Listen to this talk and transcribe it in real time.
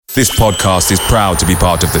This podcast is proud to be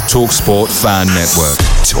part of the TalkSport Fan Network.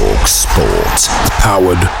 TalkSport.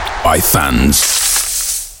 Powered by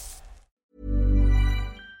fans.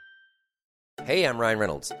 Hey, I'm Ryan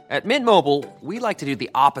Reynolds. At Mint Mobile, we like to do the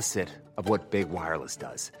opposite of what Big Wireless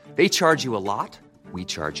does. They charge you a lot, we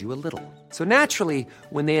charge you a little. So naturally,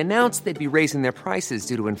 when they announced they'd be raising their prices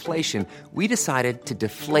due to inflation, we decided to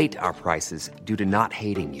deflate our prices due to not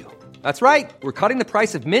hating you. That's right. We're cutting the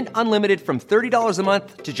price of Mint Unlimited from $30 a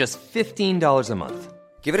month to just $15 a month.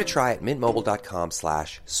 Give it a try at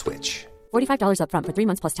mintmobile.com/switch. $45 up front for 3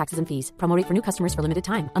 months plus taxes and fees. Promo rate for new customers for limited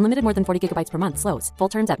time. Unlimited more than 40 gigabytes per month. Slows full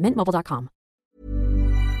terms at mintmobile.com.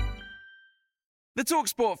 The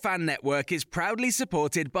TalkSport Fan Network is proudly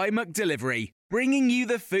supported by McDelivery, bringing you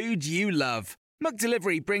the food you love.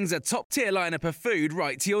 McDelivery brings a top-tier lineup of food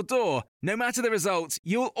right to your door. No matter the result,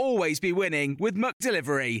 you'll always be winning with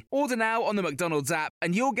McDelivery. Order now on the McDonald's app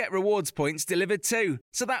and you'll get rewards points delivered too.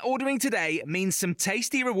 So that ordering today means some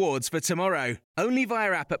tasty rewards for tomorrow. Only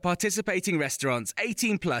via app at participating restaurants.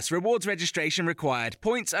 18 plus. Rewards registration required.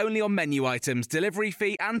 Points only on menu items. Delivery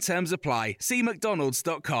fee and terms apply. See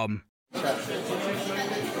mcdonalds.com.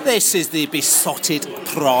 This is the Besotted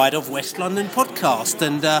Pride of West London podcast,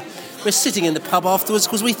 and we're sitting in the pub afterwards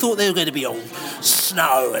because we thought they were going to be all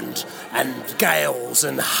snow and gales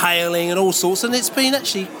and hailing and all sorts, and it's been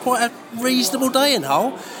actually quite a reasonable day in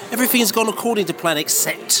Hull. Everything's gone according to plan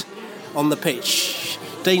except on the pitch.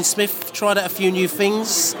 Dean Smith tried out a few new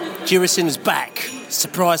things. Jurison was back,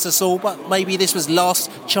 surprised us all, but maybe this was last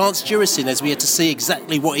chance Jurison as we had to see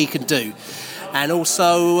exactly what he can do. And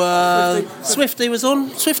also, Swifty was on.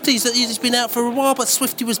 He's been out for a while, but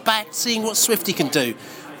Swifty was back, seeing what Swifty can do.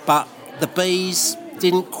 But the Bees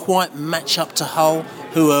didn't quite match up to Hull,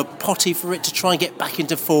 who were potty for it to try and get back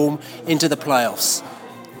into form into the playoffs.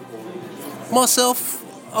 Myself,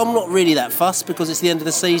 I'm not really that fussed because it's the end of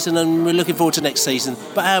the season and we're looking forward to next season.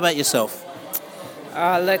 But how about yourself?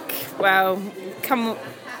 Come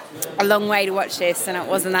a long way to watch this and it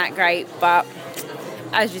wasn't that great, but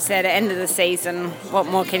as you said, at the end of the season, what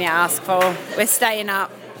more can you ask for? We're staying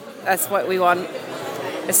up. That's what we want.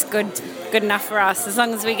 It's good enough for us. As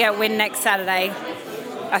long as we get a win next Saturday,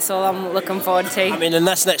 that's all I'm looking forward to. And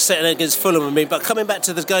that's next Saturday against Fulham. But coming back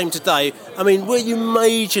to the game today, were you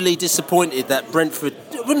majorly disappointed that Brentford,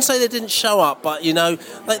 I wouldn't say they didn't show up, but,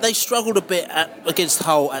 they struggled a bit against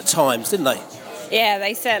Hull at times, didn't they? Yeah,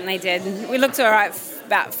 they certainly did. We looked all right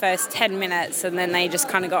about first 10 minutes and then they just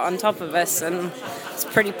kind of got on top of us and it's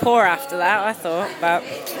pretty poor after that, I thought. But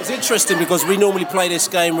it's interesting because we normally play this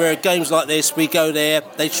game where games like this, we go there,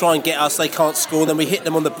 they try and get us, they can't score, then we hit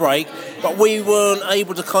them on the break, but we weren't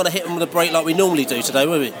able to kind of hit them on the break like we normally do today,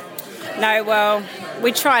 were we? No, well,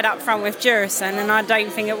 we tried up front with Jurison and I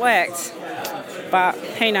don't think it worked, but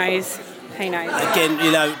who knows? Again,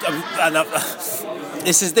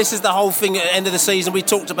 This is the whole thing at the end of the season. We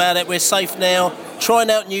talked about it. We're safe now. Trying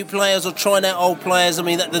out new players or trying out old players. At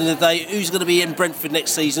the end of the day, who's going to be in Brentford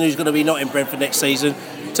next season? Who's going to be not in Brentford next season?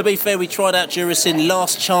 To be fair, we tried out Jurison,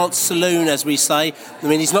 last chance saloon, as we say.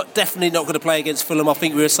 He's definitely not going to play against Fulham. I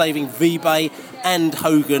think we were saving Vibe and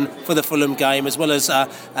Hogan for the Fulham game, as well as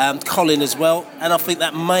Colin as well. And I think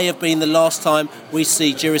that may have been the last time we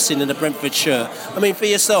see Jurison in a Brentford shirt. For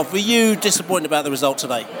yourself, were you disappointed about the result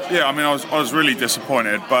today? Yeah, I was really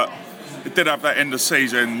disappointed, but it did have that end of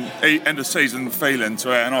season feeling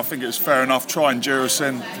to it, and I think it's fair enough trying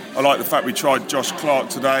Jurison. I like the fact we tried Josh Clark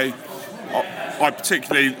today.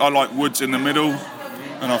 I like Woods in the middle,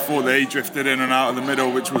 and I thought that he drifted in and out of the middle,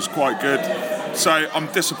 which was quite good. So I'm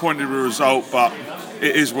disappointed with the result, but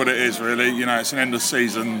it is what it is, really. It's an end of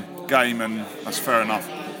season game, and that's fair enough.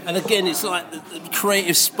 And again, it's like the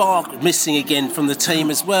creative spark missing again from the team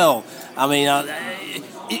as well.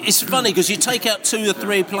 It's funny because you take out 2 or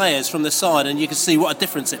 3 players from the side and you can see what a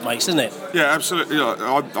difference it makes, isn't it? Yeah, absolutely.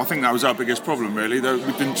 I think that was our biggest problem, really.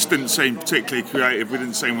 We didn't seem particularly creative. We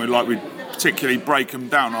didn't seem like we'd particularly break them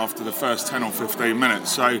down after the first 10 or 15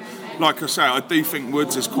 minutes. So, like I say, I do think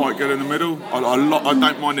Woods is quite good in the middle. I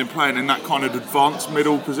don't mind him playing in that kind of advanced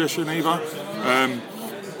middle position either.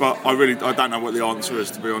 But I don't know what the answer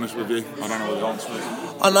is, to be honest with you. I don't know what the answer is.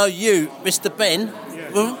 I know you, Mr. Ben,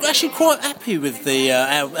 were actually quite happy with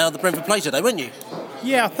how the Brentford played today, weren't you?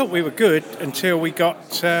 Yeah, I thought we were good until we got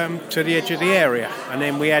to the edge of the area, and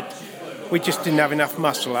then we just didn't have enough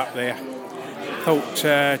muscle up there.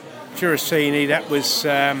 Thought Juricini, that was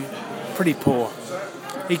pretty poor.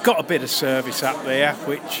 He got a bit of service up there,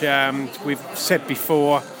 which we've said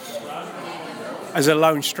before. As a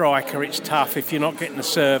lone striker, it's tough if you're not getting the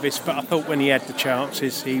service, but I thought when he had the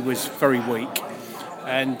chances, he was very weak.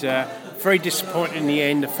 And very disappointed in the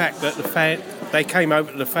end. The fact that they came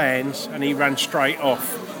over to the fans and he ran straight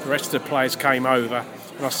off. The rest of the players came over,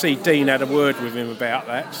 and I see Dean had a word with him about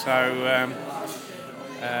that. So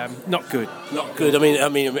not good. Not good. I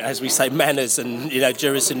mean, as we say, manners, and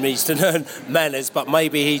Jurison needs to learn manners. But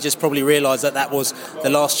maybe he just probably realised that was the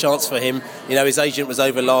last chance for him. His agent was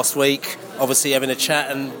over last week, obviously having a chat,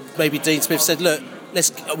 and maybe Dean Smith said, "Look,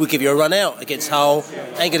 we'll give you a run out against Hull.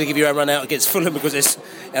 Ain't going to give you a run out against Fulham because it's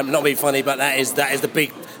not being funny, but that's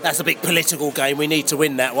the big political game. We need to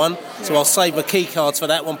win that one. So I'll save my key cards for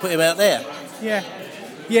that one. Put him out there." Yeah.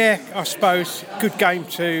 I suppose good game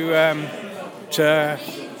to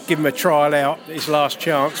give him a trial out, his last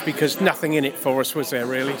chance, because nothing in it for us, was there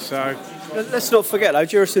really? So let's not forget though,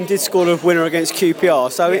 Jurison did score a winner against QPR,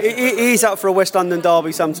 so he is up for a West London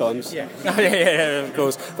derby sometimes. Yeah, of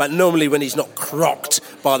course. But normally when he's not crocked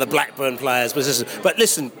by the Blackburn players. But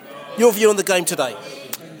listen, your view on the game today?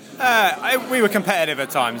 We were competitive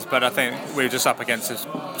at times, but I think we were just up against a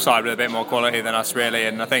side with a bit more quality than us, really.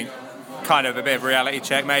 And I think kind of a bit of a reality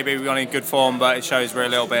check. Maybe we're in good form, but it shows we're a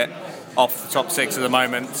little bit off the top six at the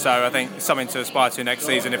moment. So I think something to aspire to next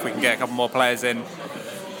season if we can get a couple more players in.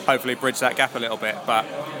 Hopefully bridge that gap a little bit. But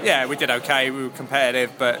yeah, we did okay. We were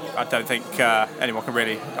competitive, but I don't think anyone can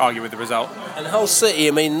really argue with the result. And Hull City,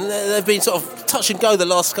 I mean, they've been sort of touch and go the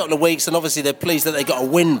last couple of weeks, and obviously they're pleased that they got a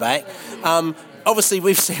win back. Obviously,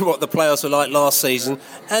 we've seen what the playoffs were like last season.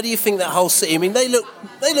 How do you think that Hull City? I mean, they look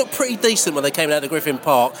pretty decent when they came out of Griffin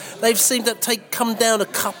Park. They've seemed to come down a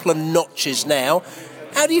couple of notches now.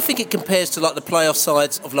 How do you think it compares to like the playoff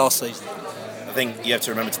sides of last season? I think you have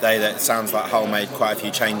to remember today that it sounds like Hull made quite a few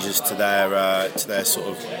changes to their sort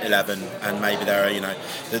of 11, and maybe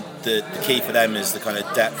the key for them is the kind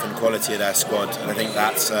of depth and quality of their squad, and I think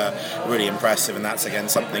that's really impressive, and that's again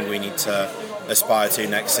something we need to aspire to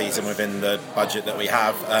next season within the budget that we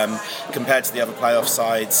have. Compared to the other playoff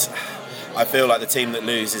sides, I feel like the team that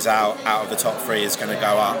loses out of the top three is going to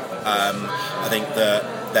go up. I think that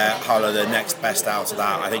Hull are the next best out of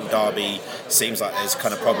that. I think Derby seems like there's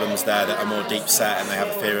kind of problems there that are more deep set, and they have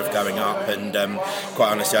a fear of going up. And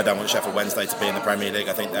quite honestly, I don't want Sheffield Wednesday to be in the Premier League.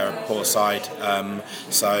 I think they're a poor side.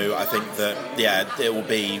 So I think that it will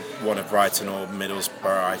be one of Brighton or Middlesbrough.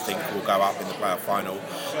 I think will go up in the playoff final.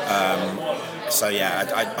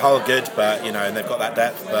 Hull are good, but and they've got that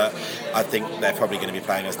depth. But I think they're probably going to be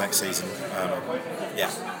playing us next season.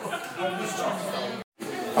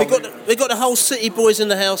 We've got the Hull City boys in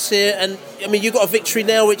the house here, and I mean you've got a victory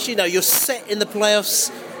now, which you're set in the playoffs,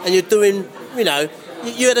 and you're doing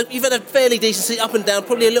you've had a fairly decent season, up and down,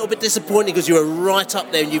 probably a little bit disappointing because you were right up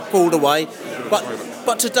there and you pulled away.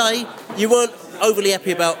 But today you weren't overly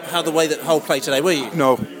happy about how the way that Hull played today, were you?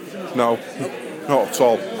 No, not at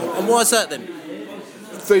all. And why is that then?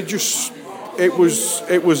 It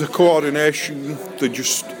was a coordination. They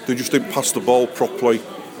just didn't pass the ball properly.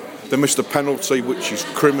 They missed a penalty, which is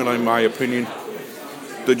criminal in my opinion.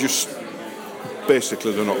 They're not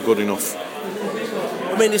good enough.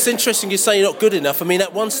 I mean, it's interesting you say you're not good enough. I mean,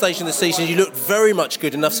 at one stage in the season you looked very much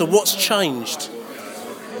good enough, so what's changed?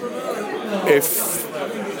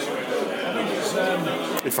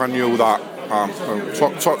 If I knew that,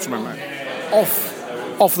 talk to me, mate.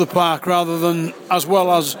 Off the park rather than as well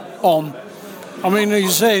as on. I mean, as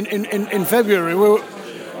you say, in February we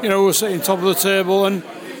were sitting top of the table, and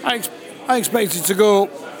I expected to go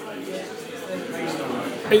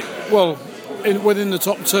within the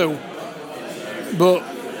top two, but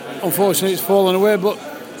unfortunately it's fallen away. But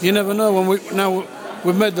you never know.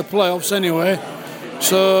 We've made the playoffs anyway,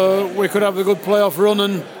 so we could have a good playoff run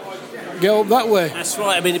and get up that way. That's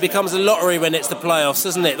right. I mean, it becomes a lottery when it's the playoffs,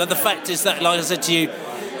 doesn't it? But the fact is that, like I said to you,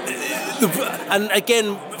 and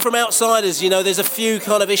again, from outsiders, there's a few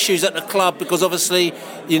kind of issues at the club because obviously,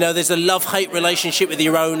 there's a love-hate relationship with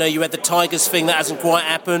your owner. You had the Tigers thing that hasn't quite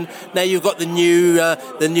happened. Now you've got the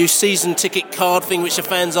new season ticket card thing, which the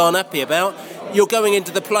fans aren't happy about. You're going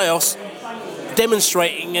into the playoffs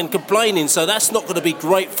demonstrating and complaining, so that's not going to be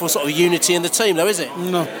great for sort of unity in the team, though, is it?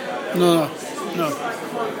 No. No.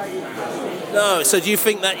 So do you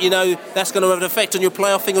think that that's going to have an effect on your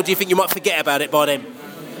playoff thing, or do you think you might forget about it by then?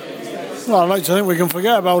 Well, I'd like to think we can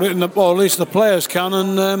forget about it, or at least the players can,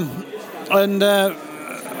 and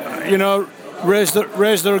raise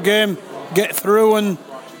their game, get through, and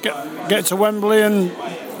get to Wembley, and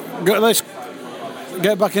let's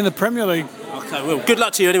get back in the Premier League. Okay, well, good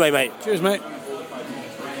luck to you anyway, mate. Cheers, mate.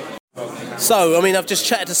 So, I mean, I've just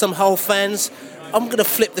chatted to some Hull fans. I'm going to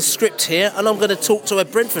flip the script here, and I'm going to talk to a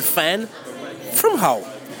Brentford fan from Hull.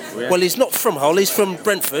 Yeah. Well, he's not from Hull, he's from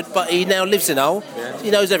Brentford, but he now lives in Hull. Yeah.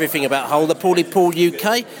 He knows everything about Hull, the Paulie Paul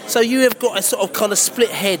UK. So you have got a sort of kind of split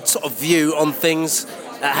head sort of view on things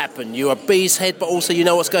that happen. You're a bee's head, but also you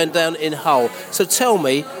know what's going down in Hull. So tell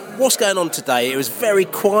me, what's going on today? It was very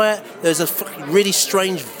quiet. There's a really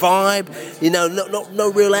strange vibe. You know,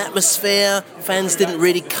 no real atmosphere. Fans didn't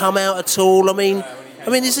really come out at all. I mean,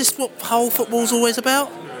 is this what Hull football's always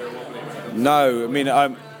about? No, I mean,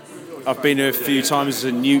 I've been here a few times as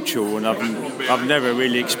a neutral, and I've never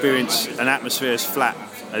really experienced an atmosphere as flat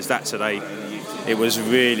as that today. It was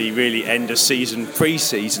really, really end of season,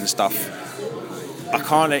 pre-season stuff. I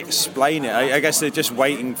can't explain it. I guess they're just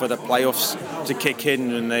waiting for the playoffs to kick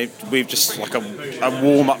in, and we've just like a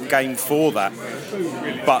warm-up game for that.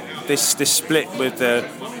 But this split with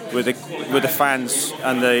the fans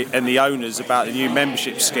and the owners about the new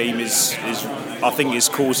membership scheme is I think is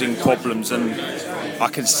causing problems, and I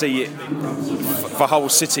can see it for Hull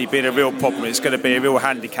City being a real problem. It's going to be a real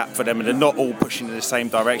handicap for them, and they're not all pushing in the same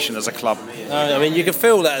direction as a club. I mean, you can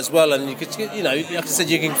feel that as well, and like I said,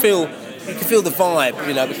 you can feel the vibe.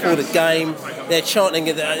 You know, before the game, they're chanting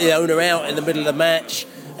the owner out in the middle of the match.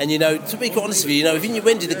 And to be quite honest with you, if you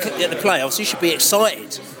went to the playoffs, you should be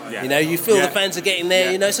excited. Yeah. You feel the fans are getting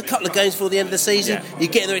there. It's a couple of games before the end of the season. Yeah. You're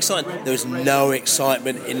getting there excited. There was no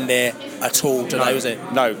excitement in there at all today, was it?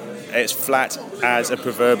 No, it's flat as a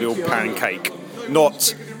proverbial pancake.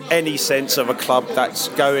 Not any sense of a club that's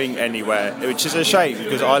going anywhere, which is a shame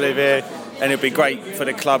because I live here, and it'd be great for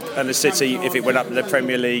the club and the city if it went up to the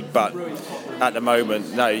Premier League, but at the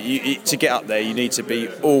moment, no. To get up there, you need to be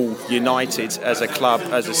all united as a club,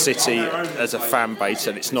 as a city, as a fan base,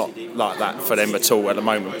 and it's not like that for them at all at the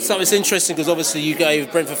moment. So it's interesting because obviously you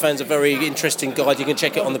gave Brentford fans a very interesting guide. You can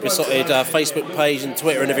check it on the Besotted Facebook page and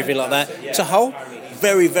Twitter and everything like that. To Hull,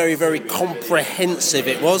 very, very, very comprehensive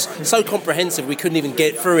it was. So comprehensive we couldn't even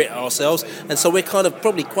get through it ourselves. And so we're kind of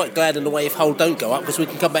probably quite glad in a way if Hull don't go up, because we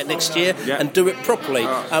can come back next year and do it properly.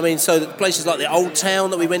 So the places like the Old Town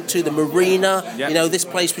that we went to, the Marina, this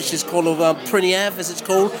place which is called Prinny Ave, as it's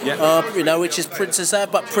called, which is Princess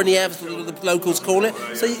Ave, but Prinny Ave, the locals call it.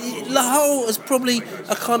 So Hull is probably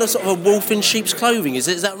a kind of sort of a wolf in sheep's clothing, is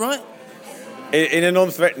that right? In a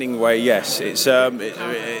non-threatening way, yes. It's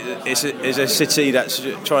a city that's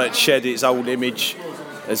trying to shed its old image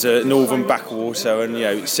as a northern backwater,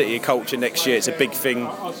 and city of culture next year. It's a big thing,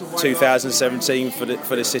 2017 for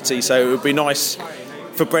the city. So it would be nice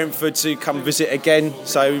for Brentford to come visit again.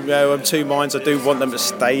 So I'm two minds. I do want them to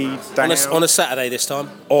stay down on a Saturday this time.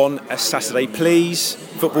 On a Saturday, please.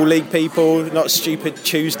 Football League people, not stupid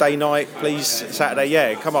Tuesday night, please.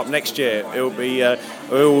 Saturday, come up next year. It'll be a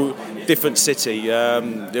real different city.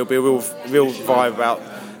 There'll be a real vibe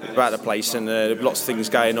about the place, and lots of things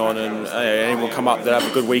going on, and anyone come up, they'll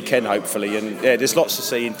have a good weekend hopefully. And there's lots to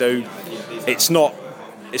see and do. It's not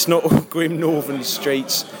all grim northern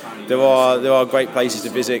streets. There are great places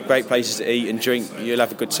to visit, great places to eat and drink. You'll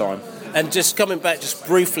have a good time. And just coming back, just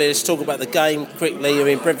briefly, let's talk about the game quickly. I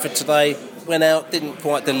mean, Brentford today went out, didn't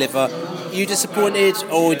quite deliver. Are you disappointed,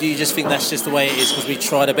 or do you just think that's just the way it is because we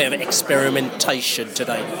tried a bit of experimentation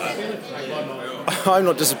today? I'm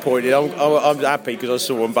not disappointed. I'm happy because I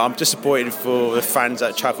saw them, but I'm disappointed for the fans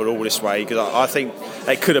that travelled all this way, because I think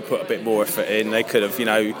they could have put a bit more effort in. They could have,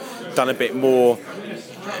 done a bit more.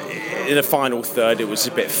 In the final third, it was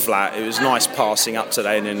a bit flat. It was nice passing up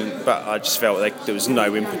today, but I just felt like there was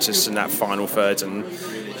no impetus in that final third, and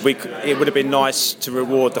it would have been nice to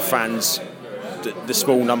reward the fans, the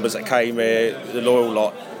small numbers that came here, the loyal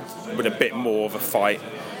lot, with a bit more of a fight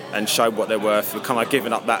and show what they're worth. We're kind of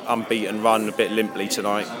giving up that unbeaten run a bit limply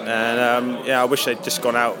tonight, and I wish they'd just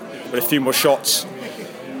gone out with a few more shots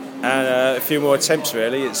and a few more attempts.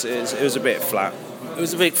 Really, it was a bit flat. It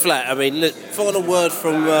was a bit flat. I mean, look, final word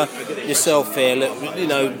from yourself here.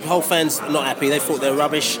 Look, Hull fans are not happy. They thought they were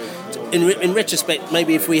rubbish. In retrospect,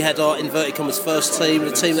 maybe if we had our inverted commas first team,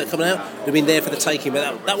 the team that coming out, we'd been there for the taking.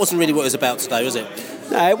 But that wasn't really what it was about today, was it?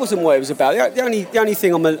 No, it wasn't what it was about. The only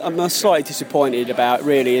thing I'm slightly disappointed about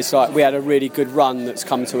really is like we had a really good run that's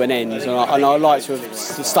come to an end, and I'd like to have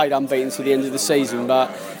stayed unbeaten to the end of the season.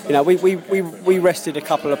 But we rested a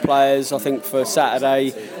couple of players, I think, for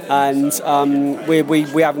Saturday, and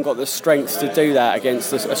we haven't got the strength to do that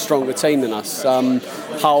against a stronger team than us.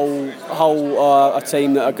 Hull are a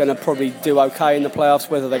team that are going to probably do okay in the playoffs.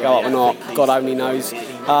 Whether they go up or not, God only knows.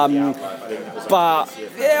 But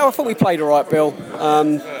I thought we played all right, Bill.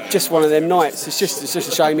 Just one of them nights. It's just a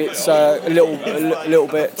shame. It's a little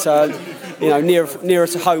bit. Nearer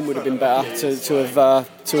to home would have been better to have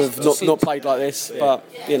to have not played like this. But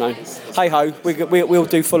you know, hey ho, we'll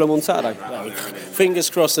do Fulham on Saturday. Fingers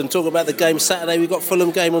crossed. And talk about the game Saturday. We've got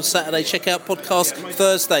Fulham game on Saturday. Check out podcast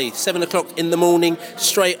Thursday, 7 o'clock in the morning,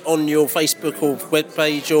 straight on your Facebook or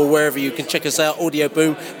webpage or wherever you can check us out.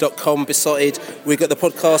 Audioboom.com. Beside, we've got the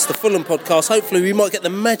podcast, the Fulham podcast. Hopefully, we might get the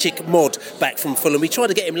Magic mod back from Fulham. We tried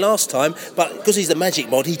to get him last time, but because he's the Magic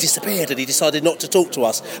mod, he disappeared and he decided not to talk to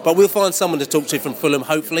us. But we'll find someone to talk to from Fulham,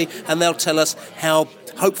 hopefully, and they'll tell us how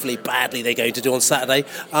hopefully badly they're going to do on Saturday.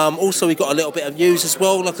 Also, we've got a little bit of news as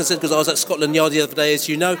well, like I said, because I was at Scotland Yard the other day, as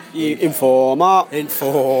you know. Informer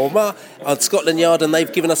on Scotland Yard, and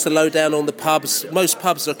they've given us the lowdown on the pubs. Most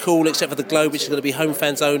pubs are cool except for the Globe, which is going to be home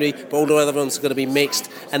fans only, but all the other ones are going to be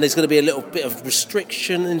mixed, and there's going to be a little bit of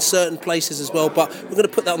restriction in certain places as well, but we're going to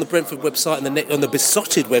put that on the Brentford website and on the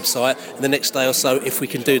Besotted website in the next day or so if we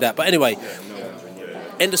can do that. But anyway,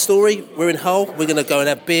 end of story. We're in Hull. We're going to go and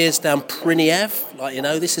have beers down Prinny Ave. Like, you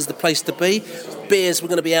know, this is the place to be. Beers, we're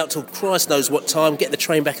going to be out till Christ knows what time. Get the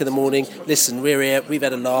train back in the morning. Listen, we're here. We've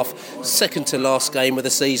had a laugh. Second to last game of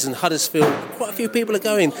the season. Huddersfield, quite a few people are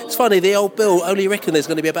going. It's funny, the old Bill only reckon there's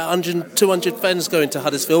going to be about 100, 200 fans going to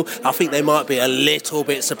Huddersfield. I think they might be a little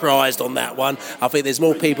bit surprised on that one. I think there's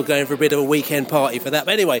more people going for a bit of a weekend party for that.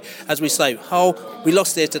 But anyway, as we say, Hull, we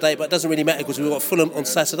lost there today, but it doesn't really matter because we've got Fulham on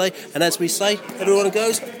Saturday. And as we say, everyone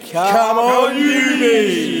goes, come on,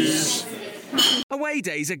 Unis! Away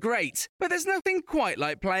days are great, but there's nothing quite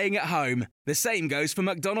like playing at home. The same goes for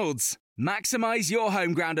McDonald's. Maximise your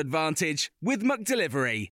home ground advantage with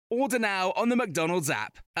McDelivery. Order now on the McDonald's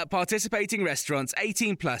app. At participating restaurants,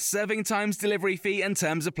 18 plus serving times, delivery fee and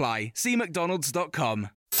terms apply. See mcdonalds.com.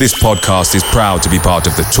 This podcast is proud to be part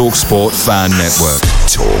of the TalkSport Fan Network.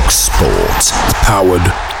 TalkSport. Powered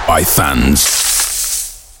by fans.